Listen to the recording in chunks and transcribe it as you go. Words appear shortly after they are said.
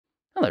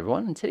Hello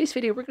everyone, in today's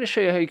video we're going to show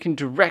you how you can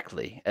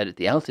directly edit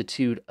the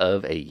altitude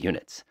of a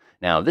unit.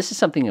 Now this is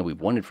something that we've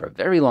wanted for a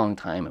very long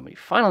time and we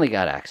finally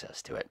got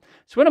access to it.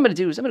 So what I'm going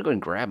to do is I'm going to go ahead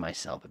and grab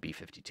myself a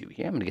B-52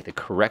 here. I'm going to get the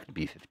correct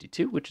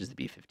B-52, which is the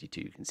B-52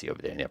 you can see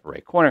over there in the upper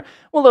right corner.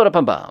 We'll load up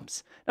on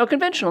bombs. Now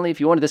conventionally, if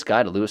you wanted this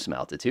guy to lose some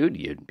altitude,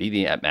 you'd be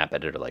the map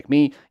editor like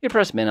me, you'd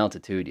press min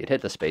altitude, you'd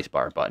hit the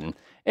spacebar button,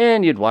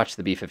 and you'd watch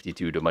the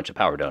B-52 do a bunch of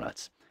power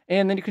donuts.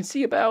 And then you can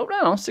see about,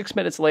 I don't know, 6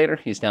 minutes later,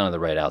 he's down in the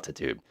right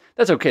altitude.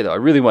 That's okay, though. I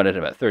really wanted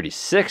him at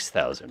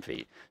 36,000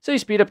 feet. So you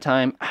speed up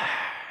time,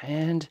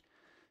 and...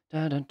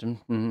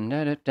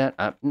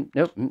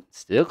 nope,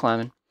 still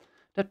climbing.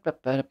 Yep. So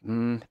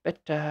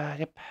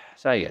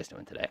how you guys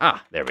doing today?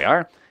 There we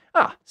are.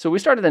 So we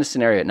started in a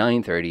scenario at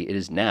 9:30. It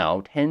is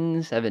now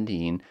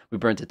 10:17. We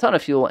burnt a ton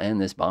of fuel, and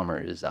this bomber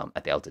is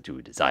at the altitude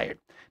we desired.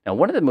 Now,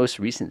 one of the most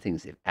recent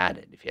things they've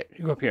added, if you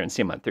go up here and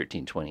see them on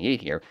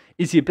 1328 here,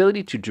 is the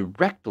ability to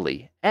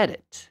directly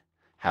edit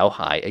how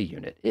high a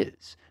unit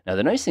is. Now,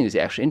 the nice thing is they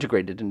actually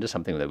integrated it into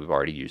something that we've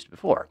already used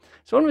before.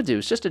 So what I'm going to do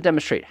is just to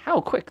demonstrate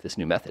how quick this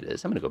new method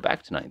is, I'm going to go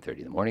back to 9:30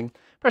 in the morning,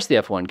 press the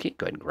F1 key,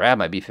 go ahead and grab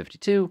my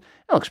B-52.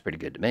 That looks pretty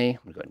good to me. I'm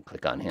going to go ahead and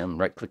click on him,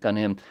 right-click on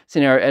him,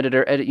 scenario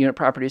editor, edit unit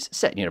properties,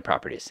 set unit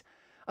properties.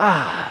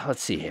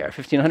 Let's see here,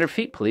 1,500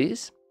 feet,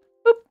 please.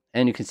 Boop.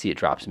 And you can see it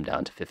drops him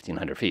down to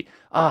 1,500 feet.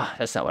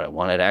 That's not what I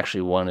wanted. I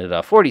actually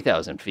wanted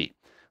 40,000 feet.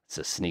 Let's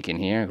just sneak in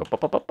here and go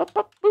pop, pop, pop, pop,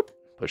 pop, boop.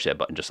 Push that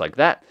button just like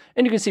that,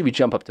 and you can see we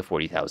jump up to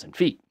 40,000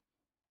 feet.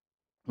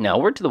 Now,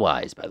 word to the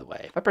wise, by the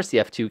way, if I press the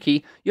F2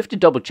 key, you have to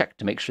double check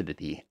to make sure that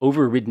the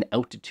overridden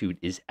altitude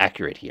is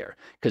accurate here,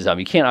 because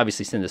you can't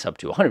obviously send this up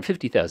to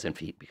 150,000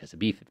 feet because the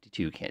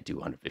B-52 can't do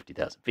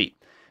 150,000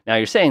 feet. Now,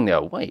 you're saying,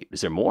 though, wait,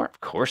 is there more? Of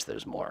course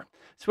there's more.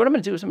 So what I'm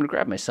going to do is I'm going to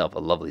grab myself a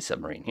lovely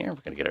submarine here.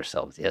 We're going to get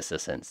ourselves the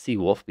SSN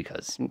Seawolf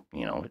because,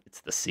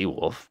 it's the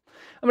Seawolf.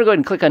 I'm going to go ahead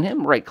and click on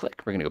him,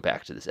 right-click. We're going to go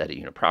back to this edit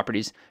unit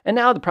properties, and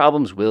now the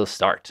problems will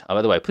start.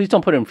 By the way, please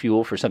don't put in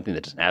fuel for something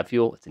that doesn't have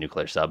fuel. It's a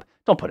nuclear sub.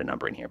 Don't put a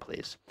number in here,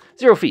 please.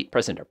 0 feet,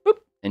 press enter, boop,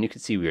 and you can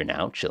see we are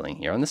now chilling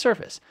here on the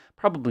surface.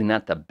 Probably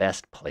not the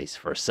best place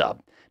for a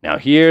sub. Now,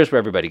 here's where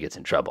everybody gets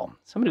in trouble.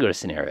 So I'm going to go to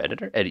Scenario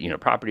Editor, Edit Unit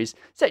Properties,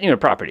 Set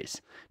Unit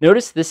Properties.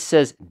 Notice this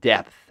says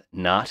depth,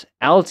 not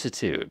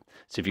altitude.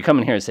 So if you come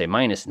in here and say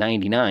minus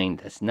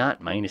 99, that's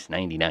not minus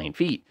 99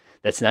 feet.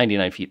 That's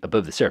 99 feet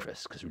above the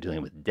surface because we're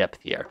dealing with depth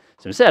here.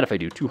 So instead, if I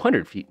do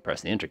 200 feet and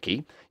press the Enter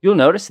key, you'll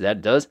notice that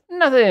it does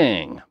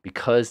nothing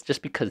because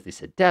just because they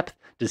said depth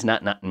does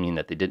not mean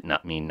that they did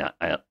not mean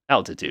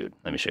altitude.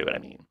 Let me show you what I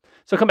mean.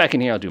 So come back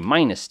in here, I'll do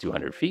minus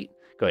 200 feet.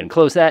 Go ahead and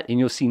close that, and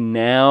you'll see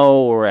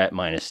now we're at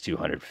minus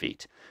 200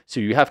 feet. So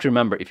you have to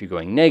remember, if you're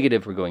going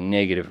negative, we're going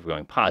negative. If we're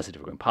going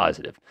positive, we're going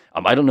positive.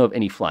 I don't know of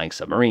any flying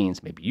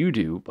submarines. Maybe you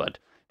do, but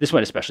this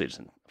one especially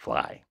doesn't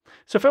fly.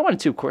 So if I wanted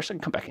to, of course, I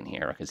can come back in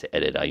here. I can say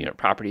Edit Unit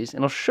Properties,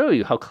 and I'll show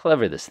you how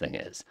clever this thing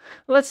is.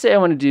 Let's say I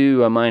want to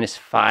do minus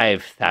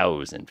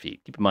 5,000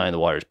 feet. Keep in mind the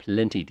water is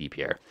plenty deep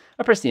here.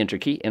 I press the Enter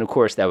key, and of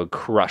course, that would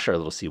crush our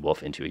little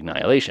Seawolf into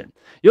annihilation.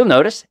 You'll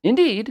notice,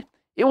 indeed,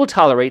 it will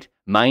tolerate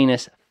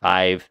minus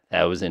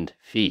 5,000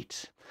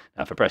 feet.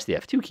 Now, if I press the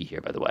F2 key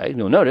here, by the way,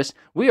 you'll notice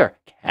we are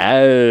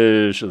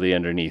casually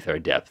underneath our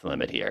depth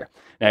limit here.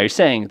 Now, you're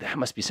saying that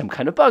must be some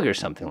kind of bug or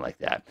something like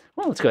that.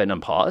 Well, let's go ahead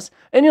and unpause,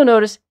 and you'll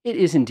notice it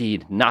is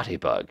indeed not a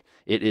bug.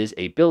 It is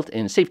a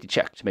built-in safety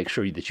check to make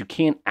sure that you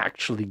can't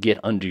actually get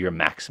under your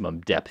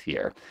maximum depth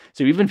here.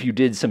 So even if you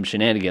did some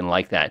shenanigan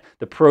like that,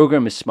 the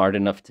program is smart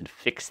enough to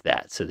fix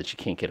that so that you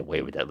can't get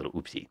away with that little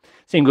oopsie.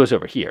 Same goes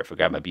over here. If I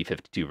grab my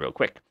B-52 real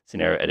quick,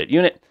 Scenario Edit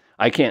Unit,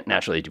 I can't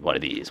naturally do one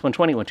of these.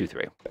 120,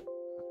 123.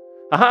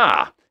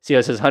 Aha! See how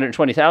it says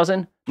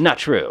 120,000? Not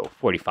true.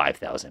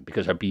 45,000,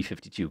 because our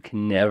B-52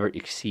 can never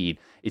exceed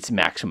its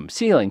maximum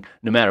ceiling,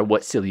 no matter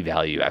what silly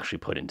value you actually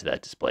put into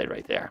that display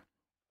right there.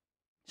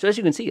 So as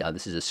you can see,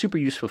 this is a super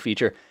useful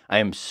feature. I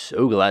am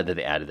so glad that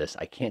they added this.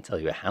 I can't tell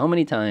you how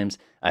many times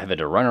I have had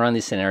to run around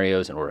these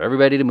scenarios and order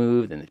everybody to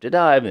move, then they have to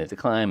dive, and they have to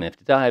climb, and they have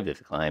to dive, they have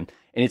to climb,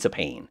 and it's a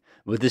pain.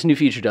 What this new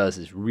feature does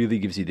is really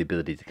gives you the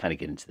ability to kind of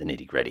get into the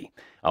nitty-gritty.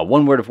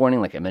 One word of warning,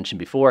 like I mentioned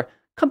before,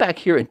 come back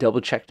here and double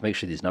check to make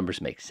sure these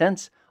numbers make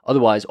sense.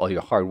 Otherwise, all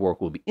your hard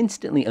work will be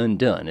instantly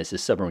undone as the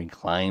submarine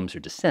climbs or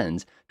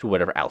descends to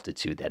whatever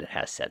altitude that it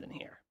has set in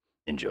here.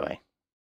 Enjoy.